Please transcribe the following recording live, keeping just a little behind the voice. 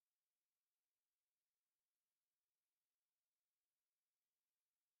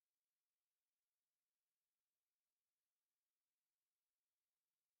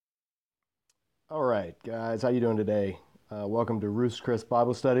All right, guys, how you doing today? Welcome to Ruth's Chris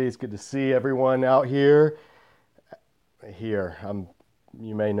Bible Study. It's good to see everyone out here. You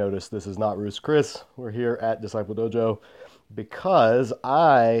may notice this is not Ruth's Chris. We're here at Disciple Dojo because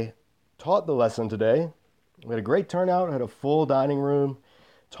I taught the lesson today. We had a great turnout. Had a full dining room.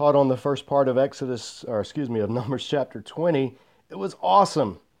 Taught on the first part of of Numbers chapter 20. It was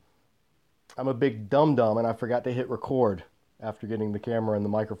awesome. I'm a big dum-dum and I forgot to hit record after getting the camera and the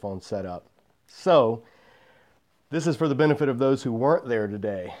microphone set up. So, this is for the benefit of those who weren't there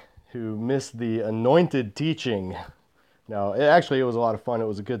today, who missed the anointed teaching. Now, it was a lot of fun. It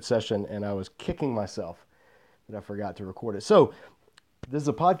was a good session, and I was kicking myself that I forgot to record it. So, this is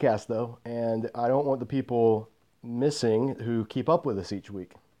a podcast, though, and I don't want the people missing who keep up with us each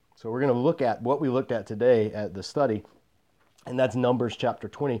week. So, we're going to look at what we looked at today at the study, and that's Numbers chapter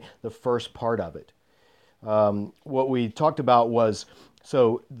 20, the first part of it. What we talked about was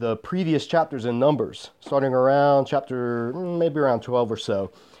the previous chapters in Numbers, starting around maybe around 12 or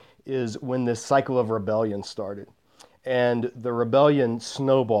so, is when this cycle of rebellion started. And the rebellion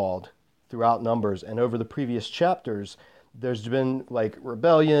snowballed throughout Numbers. And over the previous chapters, there's been like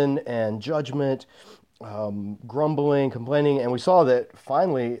rebellion and judgment, grumbling, complaining. And we saw that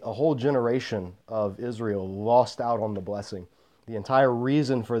finally a whole generation of Israel lost out on the blessing. The entire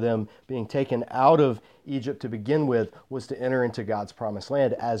reason for them being taken out of Egypt to begin with was to enter into God's promised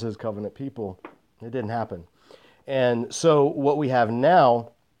land as his covenant people. It didn't happen. And so what we have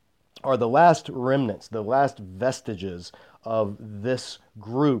now are the last remnants, the last vestiges of this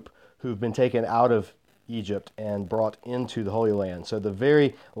group who've been taken out of Egypt and brought into the Holy Land. So the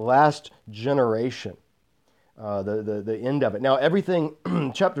very last generation, the end of it. Now everything,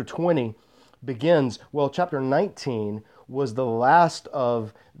 chapter 20 begins, chapter 19 was the last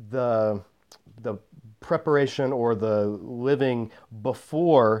of the preparation or the living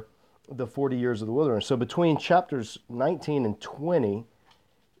before the 40 years of the wilderness. So between chapters 19 and 20,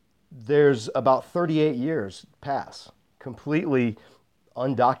 there's about 38 years pass, completely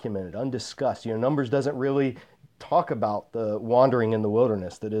undocumented, undiscussed. Numbers doesn't really talk about the wandering in the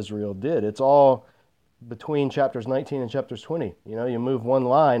wilderness that Israel did. It's all between chapters 19 and chapters 20. You move one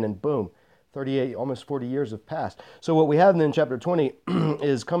line and boom, 38, almost 40 years have passed. So what we have in chapter 20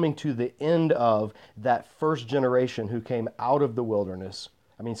 is coming to the end of that first generation who came out of the wilderness.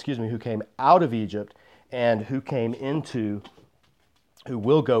 Who came out of Egypt and who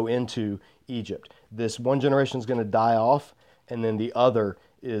will go into Egypt. This one generation is going to die off, and then the other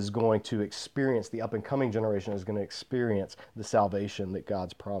is going to experience, the up and coming generation is going to experience the salvation that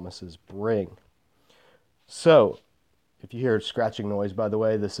God's promises bring. So, if you hear a scratching noise, by the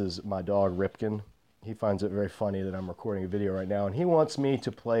way, this is my dog, Ripkin. He finds it very funny that I'm recording a video right now, and he wants me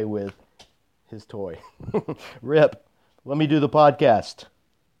to play with his toy. Rip, let me do the podcast.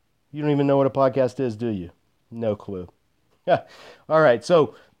 You don't even know what a podcast is, do you? No clue. All right,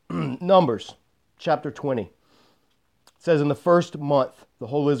 so Numbers, chapter 20. It says, in the first month, the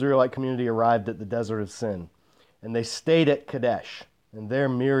whole Israelite community arrived at the desert of Sin, and they stayed at Kadesh, and there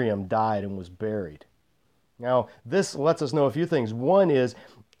Miriam died and was buried. Now, this lets us know a few things. One is,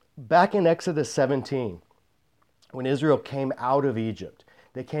 back in Exodus 17, when Israel came out of Egypt,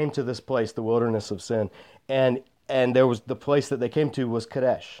 they came to this place, the wilderness of Sin, and there was the place that they came to was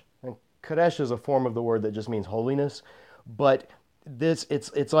Kadesh. And Kadesh is a form of the word that just means holiness, but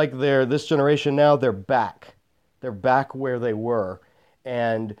it's like this generation now, they're back. They're back where they were,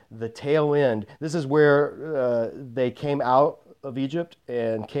 and the tail end, this is where they came out of Egypt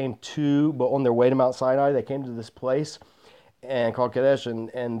and but on their way to Mount Sinai, they came to this place and called Kadesh,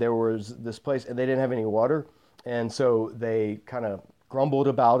 and there was this place, and they didn't have any water, and so they kind of grumbled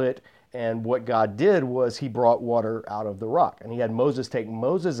about it. And what God did was he brought water out of the rock, and he had Moses take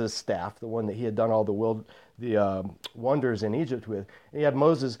Moses' staff, the one that he had done all the wonders in Egypt with, and he had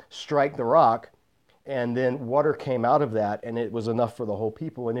Moses strike the rock, and then water came out of that, and it was enough for the whole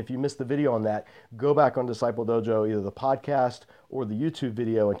people. And if you missed the video on that, go back on Disciple Dojo, either the podcast or the YouTube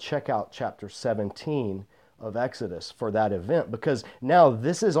video, and check out chapter 17 of Exodus for that event, because now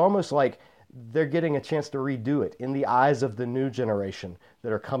this is almost like they're getting a chance to redo it in the eyes of the new generation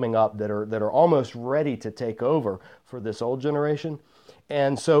that are coming up, that are almost ready to take over for this old generation.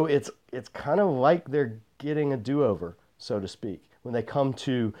 And so it's kind of like they're getting a do-over, so to speak. When they come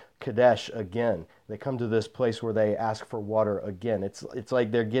to Kadesh again, they come to this place where they ask for water again. It's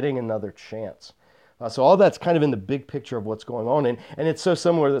like they're getting another chance. So all that's kind of in the big picture of what's going on. And it's so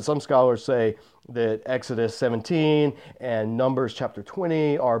similar that some scholars say that Exodus 17 and Numbers chapter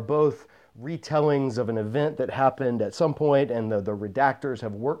 20 are both retellings of an event that happened at some point, and the redactors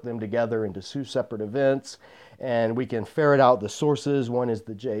have worked them together into two separate events. And we can ferret out the sources. One is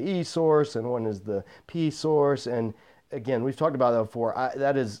the JE source, and one is the P source. And again, we've talked about that before.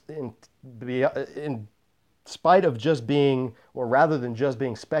 That is in spite of just being, or rather than just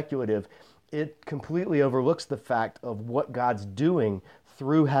being speculative, it completely overlooks the fact of what God's doing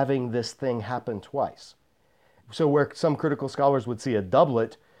through having this thing happen twice. So where some critical scholars would see a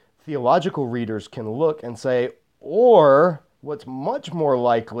doublet, theological readers can look and say, or what's much more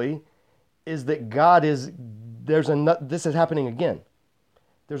likely is that this is happening again.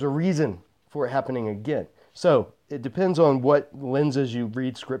 There's a reason for it happening again. So it depends on what lenses you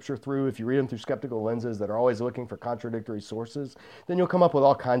read Scripture through. If you read them through skeptical lenses that are always looking for contradictory sources, then you'll come up with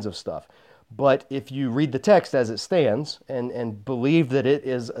all kinds of stuff. But if you read the text as it stands and believe that it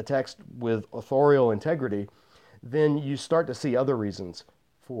is a text with authorial integrity, then you start to see other reasons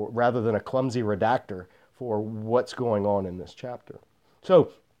for, rather than a clumsy redactor, for what's going on in this chapter.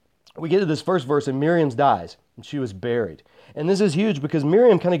 So we get to this first verse, and Miriam dies, and she was buried. And this is huge because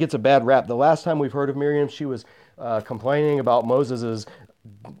Miriam kind of gets a bad rap. The last time we've heard of Miriam, she was complaining about Moses'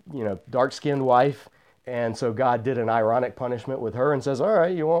 dark-skinned wife. And so God did an ironic punishment with her and says, all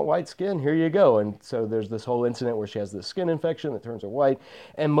right, you want white skin? Here you go. And so there's this whole incident where she has this skin infection that turns her white.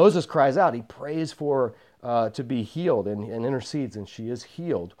 And Moses cries out. He prays for to be healed and intercedes, and she is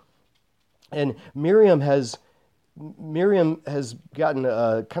healed. And Miriam has gotten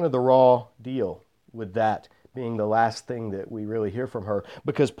kind of the raw deal with that being the last thing that we really hear from her.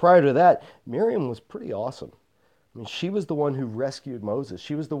 Because prior to that, Miriam was pretty awesome. I mean, she was the one who rescued Moses.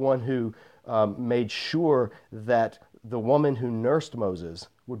 She was the one who made sure that the woman who nursed Moses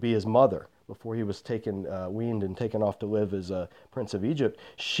would be his mother before he was weaned and taken off to live as a prince of Egypt.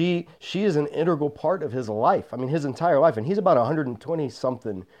 She is an integral part of his life. I mean, his entire life. And he's about 120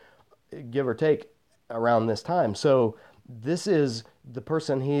 something, give or take, around this time. So this is the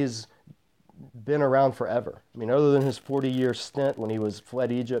person he's been around forever. I mean, other than his 40-year stint when he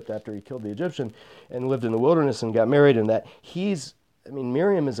fled Egypt after he killed the Egyptian and lived in the wilderness and got married, and that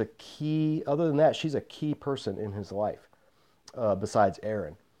Miriam is a key, other than that, she's a key person in his life besides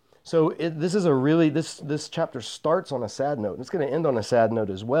Aaron. So this chapter starts on a sad note. It's going to end on a sad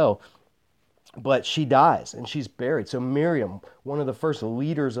note as well. But she dies and she's buried. So Miriam, one of the first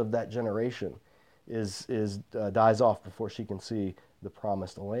leaders of that generation, dies off before she can see the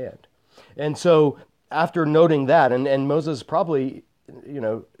promised land. And so after noting that, and Moses probably,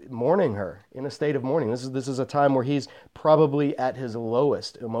 mourning her, in a state of mourning. This is a time where he's probably at his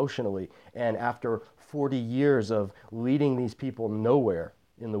lowest emotionally. And after 40 years of leading these people nowhere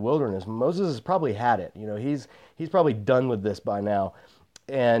in the wilderness, Moses has probably had it. He's probably done with this by now.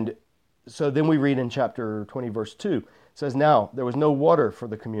 And so then we read in chapter 20, verse 2, it says, now there was no water for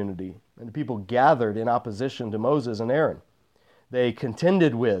the community, and the people gathered in opposition to Moses and Aaron. They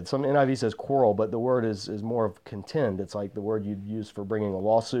contended with, some NIV says quarrel, but the word is more of contend. It's like the word you'd use for bringing a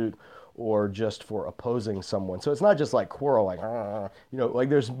lawsuit or just for opposing someone. So it's not just like quarrel, like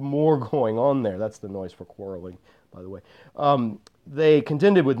there's more going on there. That's the noise for quarreling, by the way. They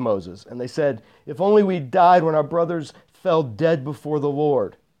contended with Moses, and they said, if only we died when our brothers fell dead before the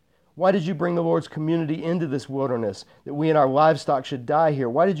Lord. Why did you bring the Lord's community into this wilderness, that we and our livestock should die here?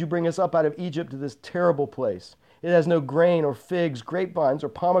 Why did you bring us up out of Egypt to this terrible place? It has no grain or figs, grapevines, or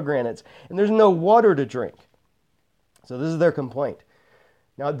pomegranates, and there's no water to drink. So this is their complaint.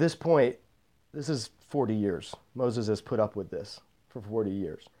 Now at this point, this is 40 years. Moses has put up with this for 40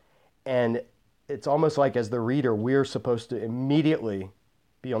 years. And it's almost like as the reader, we're supposed to immediately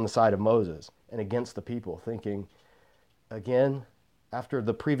be on the side of Moses and against the people, thinking, again, after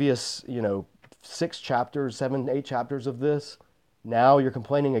the previous, 8 chapters of this, now you're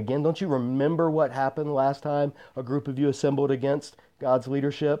complaining again. Don't you remember what happened last time a group of you assembled against God's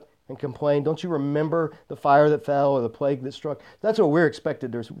leadership and complained? Don't you remember the fire that fell or the plague that struck? That's what we're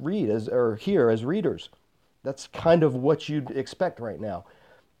expected to read or hear as readers. That's kind of what you'd expect right now.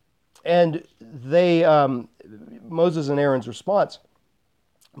 And Moses and Aaron's response,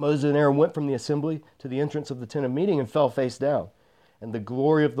 Moses and Aaron went from the assembly to the entrance of the tent of meeting and fell face down. And the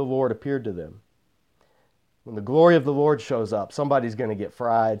glory of the Lord appeared to them. When the glory of the Lord shows up, somebody's going to get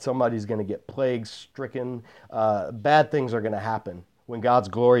fried. Somebody's going to get plague-stricken. Bad things are going to happen when God's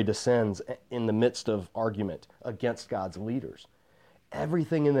glory descends in the midst of argument against God's leaders.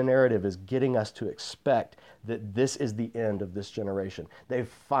 Everything in the narrative is getting us to expect that this is the end of this generation. They've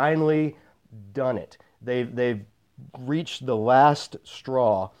finally done it. They've reached the last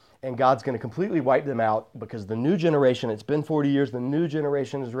straw, and God's going to completely wipe them out because the new generation, it's been 40 years, the new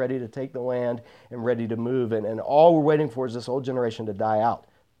generation is ready to take the land and ready to move, and all we're waiting for is this old generation to die out.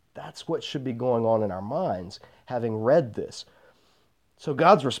 That's what should be going on in our minds, having read this. So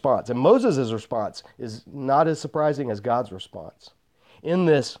God's response, and Moses' response, is not as surprising as God's response. In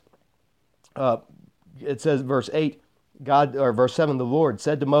this, it says, verse 8, verse 7, the Lord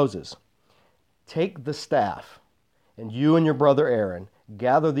said to Moses, take the staff, and you and your brother Aaron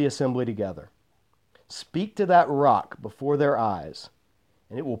gather the assembly together. Speak to that rock before their eyes,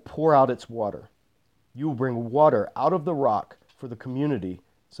 and it will pour out its water. You will bring water out of the rock for the community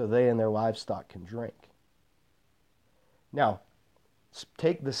so they and their livestock can drink. Now,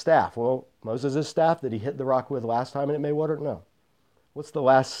 take the staff. Well, Moses' staff that he hit the rock with last time and it made water? No. What's the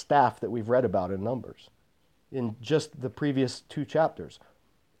last staff that we've read about in Numbers? In just the previous 2 chapters.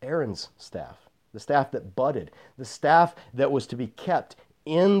 Aaron's staff. The staff that budded. The staff that was to be kept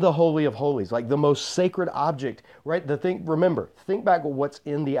in the Holy of Holies. Like the most sacred object, right? Remember, think back on what's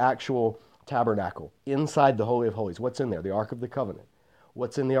in the actual tabernacle. Inside the Holy of Holies. What's in there? The Ark of the Covenant.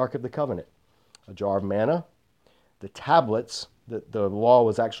 What's in the Ark of the Covenant? A jar of manna. The tablets that the law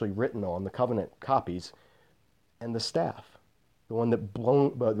was actually written on, the covenant copies, and the staff, the one that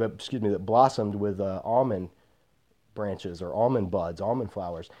blossomed with almond branches or almond buds, almond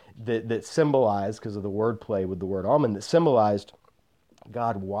flowers, that symbolized, because of the wordplay with the word almond, that symbolized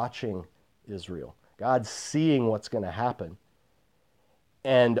God watching Israel, God seeing what's going to happen.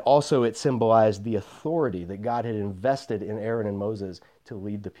 And also it symbolized the authority that God had invested in Aaron and Moses to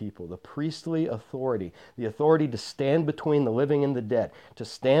lead the people. The priestly authority, the authority to stand between the living and the dead, to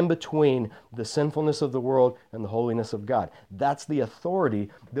stand between the sinfulness of the world and the holiness of God. That's the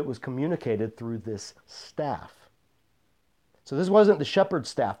authority that was communicated through this staff. So this wasn't the shepherd's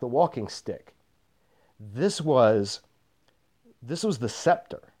staff, the walking stick. This was the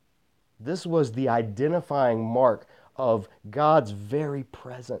scepter. This was the identifying mark of God's very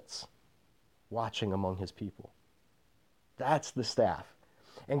presence watching among his people. That's the staff.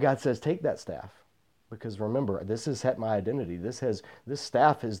 And God says, take that staff. Because remember, this has set my identity. This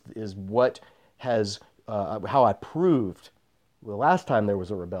staff is what has, how I proved, the last time there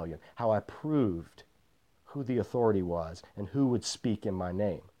was a rebellion, how I proved who the authority was and who would speak in my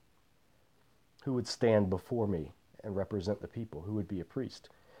name. Who would stand before me and represent the people, who would be a priest.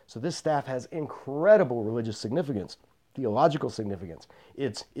 So this staff has incredible religious significance, theological significance.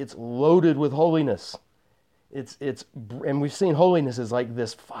 It's loaded with holiness. And we've seen holiness as like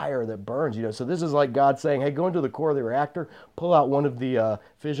this fire that burns, So this is like God saying, hey, go into the core of the reactor, pull out one of the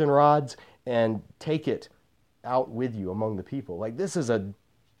fission rods, and take it out with you among the people. Like this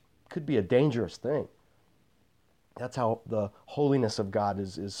could be a dangerous thing. That's how the holiness of God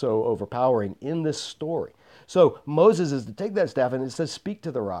is so overpowering in this story. So Moses is to take that staff, and it says, speak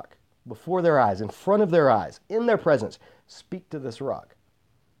to the rock before their eyes, in front of their eyes, in their presence. Speak to this rock,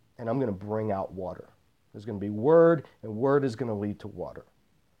 and I'm going to bring out water. There's going to be word, and word is going to lead to water.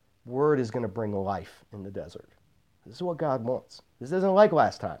 Word is going to bring life in the desert. This is what God wants. This isn't like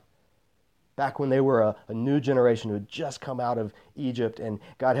last time. Back when they were a new generation who had just come out of Egypt, and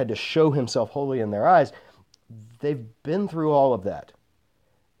God had to show himself holy in their eyes. They've been through all of that.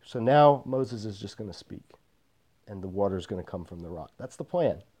 So now Moses is just going to speak, and the water is going to come from the rock. That's the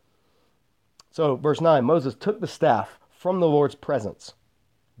plan. So verse 9, Moses took the staff from the Lord's presence,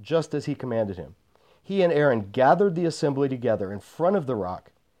 just as he commanded him. He and Aaron gathered the assembly together in front of the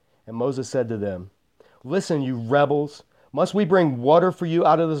rock, and Moses said to them, listen, you rebels, must we bring water for you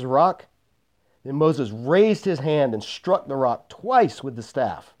out of this rock? Then Moses raised his hand and struck the rock twice with the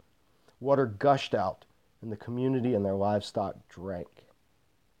staff. Water gushed out, and the community and their livestock drank.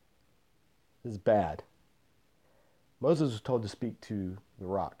 This is bad. Moses was told to speak to the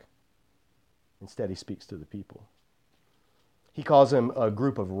rock. Instead, he speaks to the people. He calls them a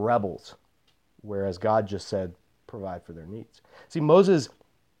group of rebels, whereas God just said, provide for their needs. See, Moses,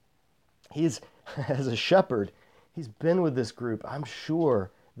 he's, as a shepherd, he's been with this group. I'm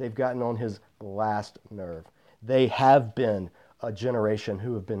sure they've gotten on his last nerve. They have been a generation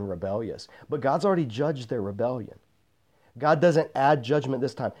who have been rebellious. But God's already judged their rebellion. God doesn't add judgment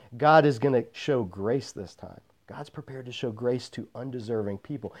this time. God is going to show grace this time. God's prepared to show grace to undeserving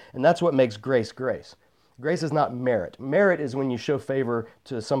people. And that's what makes grace grace. Grace is not merit. Merit is when you show favor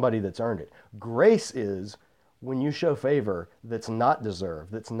to somebody that's earned it. Grace is when you show favor that's not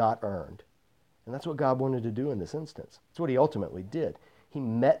deserved, that's not earned. And that's what God wanted to do in this instance. That's what he ultimately did. He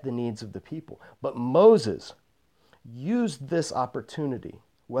met the needs of the people. But Moses used this opportunity,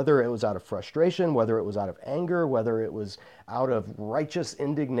 whether it was out of frustration, whether it was out of anger, whether it was out of righteous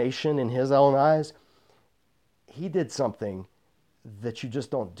indignation in his own eyes. He did something that you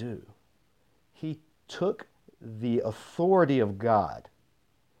just don't do. He took the authority of God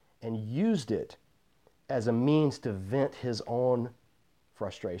and used it as a means to vent his own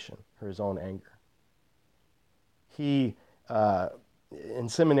frustration or his own anger. He, in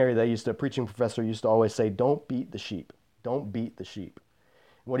seminary, a preaching professor used to always say, don't beat the sheep. Don't beat the sheep.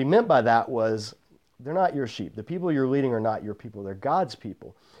 What he meant by that was, they're not your sheep. The people you're leading are not your people. They're God's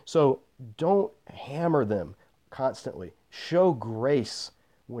people. So don't hammer them constantly. Show grace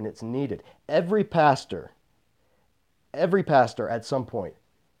when it's needed. Every pastor at some point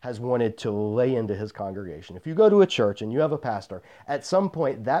has wanted to lay into his congregation. If you go to a church and you have a pastor, at some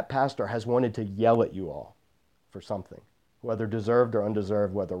point that pastor has wanted to yell at you all for something, whether deserved or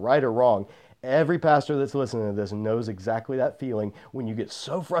undeserved, whether right or wrong. Every pastor that's listening to this knows exactly that feeling when you get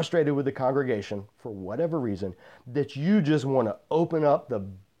so frustrated with the congregation for whatever reason that you just want to open up the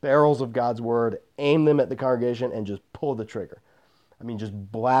barrels of God's word, aim them at the congregation, and just pull the trigger. I mean, just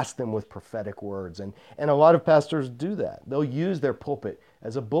blast them with prophetic words. And a lot of pastors do that. They'll use their pulpit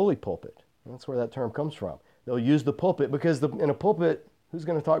as a bully pulpit. That's where that term comes from. They'll use the pulpit because in a pulpit, who's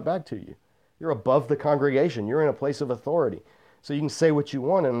going to talk back to you? You're above the congregation. You're in a place of authority. So you can say what you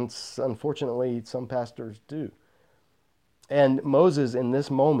want, and unfortunately, some pastors do. And Moses, in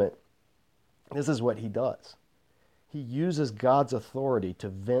this moment, this is what he does. He uses God's authority to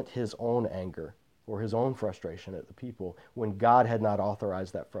vent his own anger or his own frustration at the people when God had not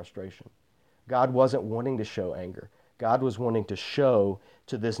authorized that frustration. God wasn't wanting to show anger. God was wanting to show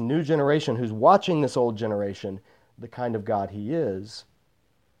to this new generation who's watching this old generation the kind of God he is.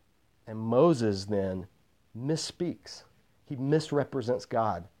 And Moses then misspeaks. He misrepresents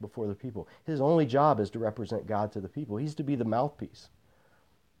God before the people. His only job is to represent God to the people. He's to be the mouthpiece.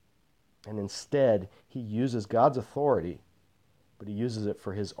 And instead, he uses God's authority, but he uses it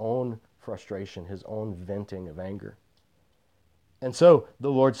for his own frustration, his own venting of anger. And so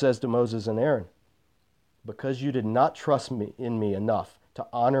the Lord says to Moses and Aaron, because you did not trust me in me enough to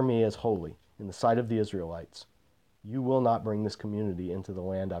honor me as holy in the sight of the Israelites, you will not bring this community into the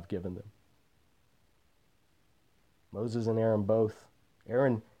land I've given them. Moses and Aaron both.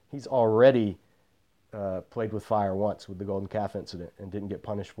 Aaron, he's already played with fire once with the golden calf incident and didn't get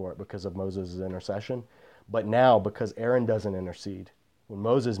punished for it because of Moses' intercession. But now, because Aaron doesn't intercede, when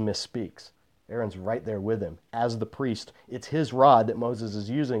Moses misspeaks, Aaron's right there with him as the priest. It's his rod that Moses is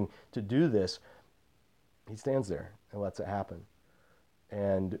using to do this. He stands there and lets it happen.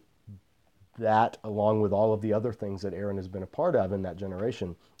 And that, along with all of the other things that Aaron has been a part of in that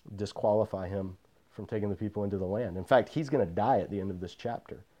generation, disqualify him from taking the people into the land. In fact, he's going to die at the end of this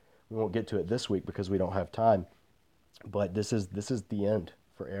chapter. We won't get to it this week because we don't have time. But this is the end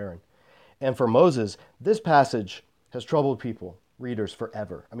for Aaron. And for Moses, this passage has troubled people, readers,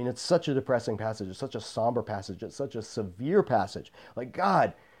 forever. I mean, it's such a depressing passage. It's such a somber passage. It's such a severe passage. Like,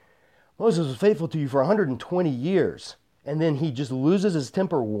 God, Moses was faithful to you for 120 years. And then he just loses his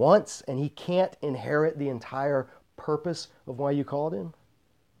temper once and he can't inherit the entire purpose of why you called him.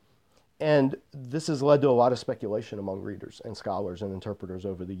 And this has led to a lot of speculation among readers and scholars and interpreters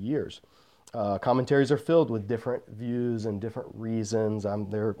over the years. Commentaries are filled with different views and different reasons.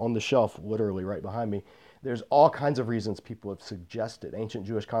 They're on the shelf, literally right behind me. There's all kinds of reasons people have suggested. Ancient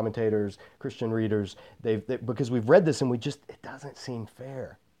Jewish commentators, Christian readers, because we've read this and it doesn't seem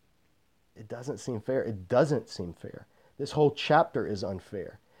fair. It doesn't seem fair. It doesn't seem fair. This whole chapter is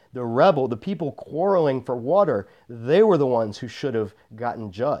unfair. The people quarreling for water, they were the ones who should have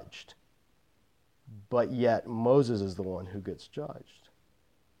gotten judged. But yet Moses is the one who gets judged.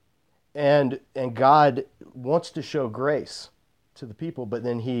 And God wants to show grace to the people, but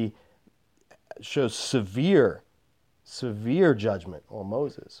then he shows severe judgment on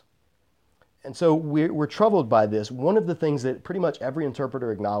Moses. And so we're troubled by this. One of the things that pretty much every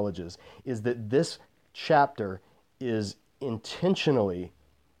interpreter acknowledges is that this chapter is intentionally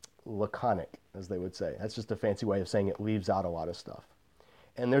laconic, as they would say. That's just a fancy way of saying it leaves out a lot of stuff.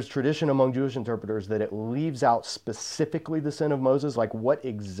 And there's tradition among Jewish interpreters that it leaves out specifically the sin of Moses, like what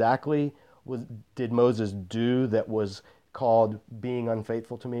exactly did Moses do that was called being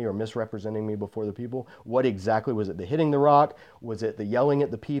unfaithful to me or misrepresenting me before the people? What exactly was it? The hitting the rock? Was it the yelling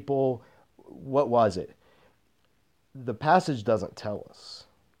at the people? What was it? The passage doesn't tell us,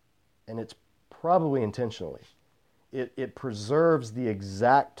 and it's probably intentionally. It preserves the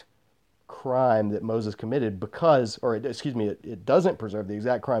exact crime that Moses committed it doesn't preserve the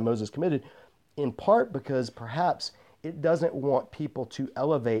exact crime Moses committed, in part because perhaps it doesn't want people to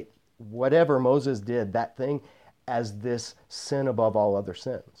elevate whatever Moses did, that thing, as this sin above all other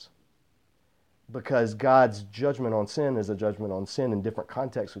sins. Because God's judgment on sin is a judgment on sin in different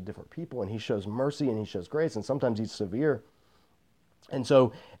contexts with different people, and he shows mercy and he shows grace, and sometimes he's severe. And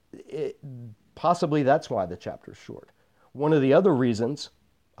so possibly that's why the chapter is short. One of the other reasons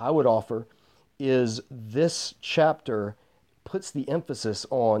I would offer is this chapter puts the emphasis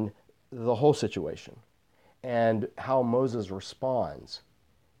on the whole situation and how Moses responds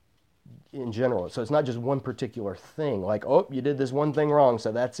in general. So it's not just one particular thing, like, oh, you did this one thing wrong,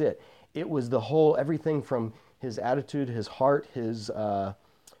 so that's it. It was the whole, everything from his attitude, his heart, his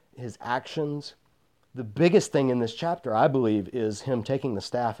actions. The biggest thing in this chapter, I believe, is him taking the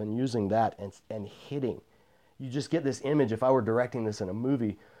staff and using that and hitting. You just get this image. If I were directing this in a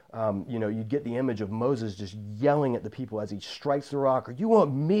movie, you'd get the image of Moses just yelling at the people as he strikes the rock, or you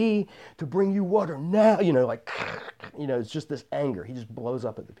want me to bring you water now? It's just this anger. He just blows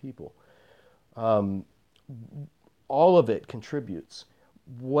up at the people. All of it contributes.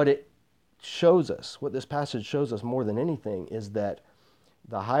 What it shows us, what this passage shows us more than anything, is that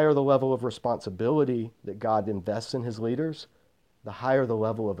the higher the level of responsibility that God invests in his leaders, the higher the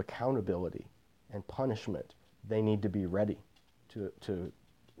level of accountability and punishment they need to be ready to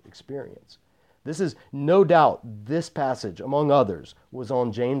experience. This is no doubt, this passage, among others, was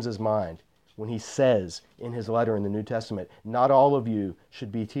on James's mind when he says in his letter in the New Testament, not all of you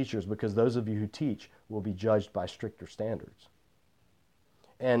should be teachers because those of you who teach will be judged by stricter standards.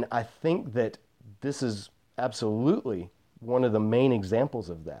 And I think that this is absolutely one of the main examples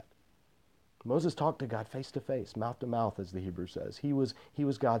of that. Moses talked to God face to face, mouth to mouth, as the Hebrew says. He was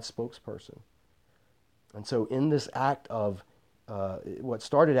God's spokesperson. And so in this act of what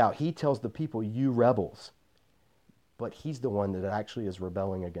started out, he tells the people, you rebels. But he's the one that actually is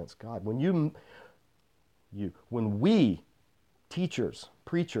rebelling against God. When we, teachers,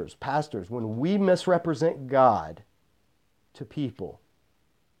 preachers, pastors, when we misrepresent God to people,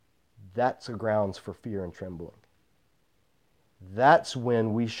 that's a grounds for fear and trembling. That's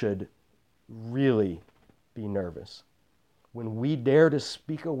when we should really be nervous. When we dare to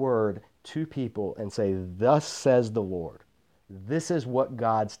speak a word to people and say, thus says the Lord. This is what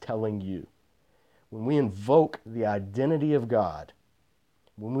God's telling you. When we invoke the identity of God,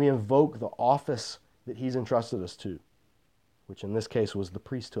 when we invoke the office that he's entrusted us to, which in this case was the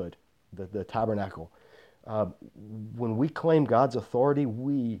priesthood, the tabernacle, when we claim God's authority,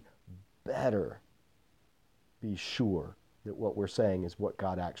 we better be sure that what we're saying is what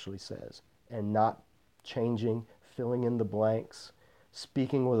God actually says, and not changing, filling in the blanks,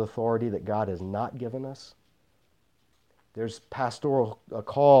 speaking with authority that God has not given us. There's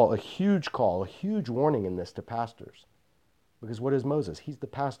a huge warning in this to pastors. Because what is Moses? He's the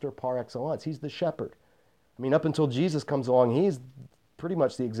pastor par excellence. He's the shepherd. I mean, up until Jesus comes along, he's pretty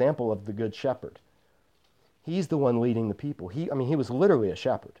much the example of the good shepherd. He's the one leading the people. He was literally a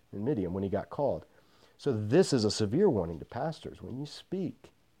shepherd in Midian when he got called. So this is a severe warning to pastors. When you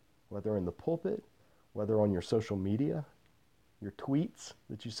speak, whether in the pulpit, whether on your social media, your tweets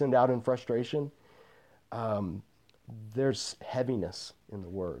that you send out in frustration, there's heaviness in the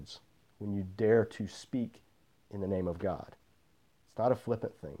words when you dare to speak in the name of God. It's not a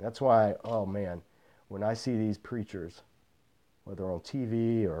flippant thing. That's why, oh man, when I see these preachers, whether on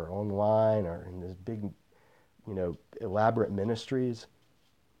TV or online or in this big, elaborate ministries,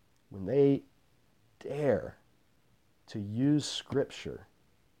 when they dare to use Scripture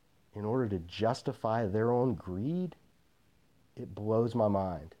in order to justify their own greed, it blows my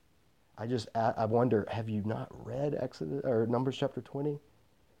mind. I wonder, have you not read Exodus or Numbers chapter 20?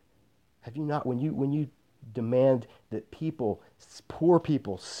 Have you not, when you demand that people, poor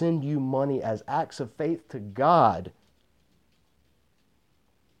people, send you money as acts of faith to God,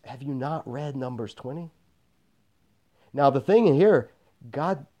 have you not read Numbers 20? Now the thing in here,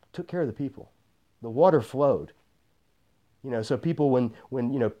 God took care of the people. The water flowed. So people,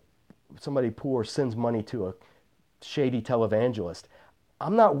 when somebody poor sends money to a shady televangelist,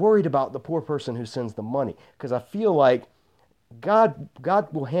 I'm not worried about the poor person who sends the money, because I feel like God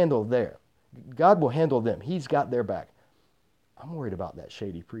will handle God will handle them. He's got their back. I'm worried about that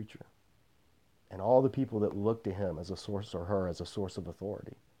shady preacher and all the people that look to him as a source, or her as a source of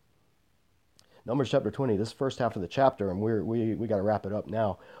authority. Numbers chapter 20, this first half of the chapter, and we got to wrap it up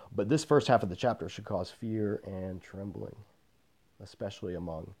now, but this first half of the chapter should cause fear and trembling, especially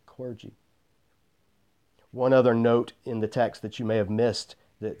among clergy. One other note in the text that you may have missed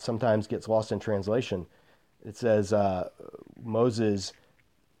that sometimes gets lost in translation, it says Moses,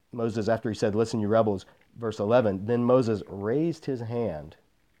 after he said, listen, you rebels, verse 11, then Moses raised his hand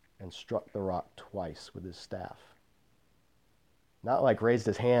and struck the rock twice with his staff. Not like raised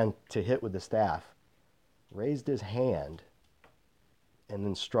his hand to hit with the staff. Raised his hand and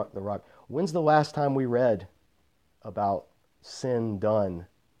then struck the rock. When's the last time we read about sin done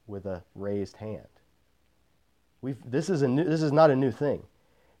with a raised hand? This is not a new thing.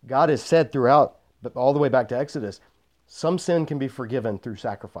 God has said throughout, but all the way back to Exodus, some sin can be forgiven through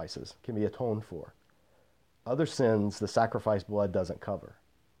sacrifices, can be atoned for. Other sins, the sacrifice blood doesn't cover.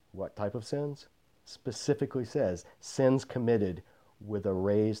 What type of sins? Specifically says sins committed with a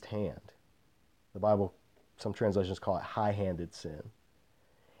raised hand. The Bible, some translations call it high-handed sin.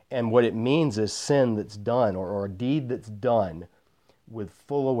 And what it means is sin that's done or a deed that's done with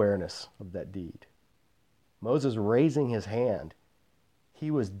full awareness of that deed. Moses raising his hand, he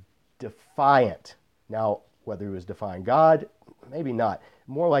was defiant. Now, whether he was defying God, maybe not.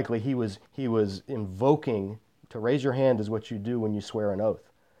 More likely he was invoking, to raise your hand is what you do when you swear an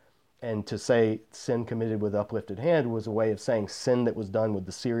oath. And to say sin committed with uplifted hand was a way of saying sin that was done with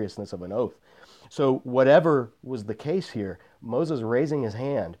the seriousness of an oath. So whatever was the case here, Moses raising his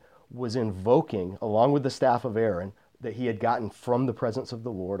hand was invoking, along with the staff of Aaron, that he had gotten from the presence of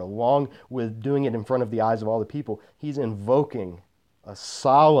the Lord, along with doing it in front of the eyes of all the people. He's invoking a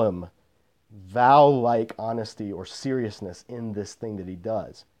solemn, vow-like honesty or seriousness in this thing that he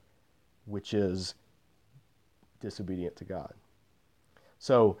does, which is disobedient to God.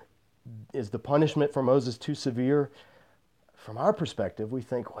 So, is the punishment for Moses too severe? From our perspective, we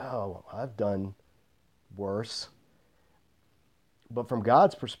think, well, I've done worse. But from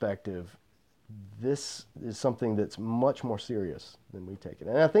God's perspective, this is something that's much more serious than we take it.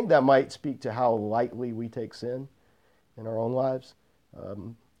 And I think that might speak to how lightly we take sin in our own lives.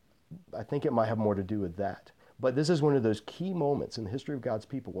 I think it might have more to do with that. But this is one of those key moments in the history of God's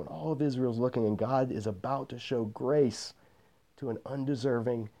people when all of Israel's looking and God is about to show grace to an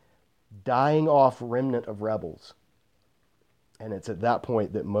undeserving, dying off remnant of rebels. And it's at that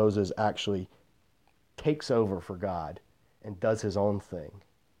point that Moses actually takes over for God and does his own thing.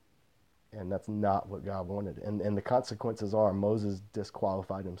 And that's not what God wanted. And the consequences are Moses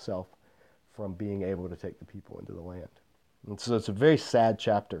disqualified himself from being able to take the people into the land. And so it's a very sad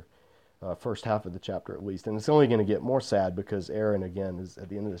chapter, first half of the chapter at least. And it's only going to get more sad because Aaron, again, is at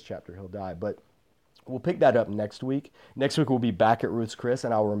the end of this chapter, he'll die. But we'll pick that up next week. Next week we'll be back at Ruth's Chris,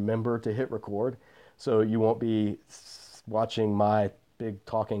 and I'll remember to hit record. So you won't be watching my big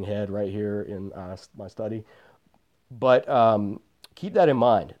talking head right here in my study. But keep that in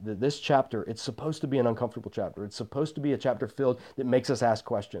mind, that this chapter, it's supposed to be an uncomfortable chapter. It's supposed to be a chapter filled that makes us ask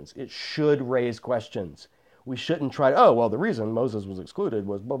questions. It should raise questions. We shouldn't try, oh, well, the reason Moses was excluded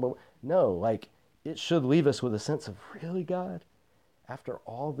was blah, blah, blah. No, like, it should leave us with a sense of, really, God? After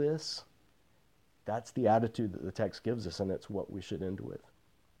all this? That's the attitude that the text gives us, and it's what we should end with.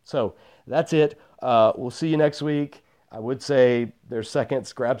 So that's it. We'll see you next week. I would say there's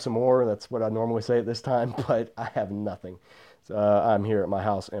seconds, grab some more. That's what I normally say at this time, but I have nothing. So, I'm here at my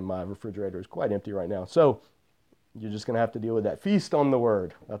house, and my refrigerator is quite empty right now. So you're just going to have to deal with that. Feast on the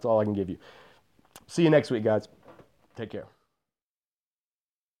word. That's all I can give you. See you next week, guys. Take care.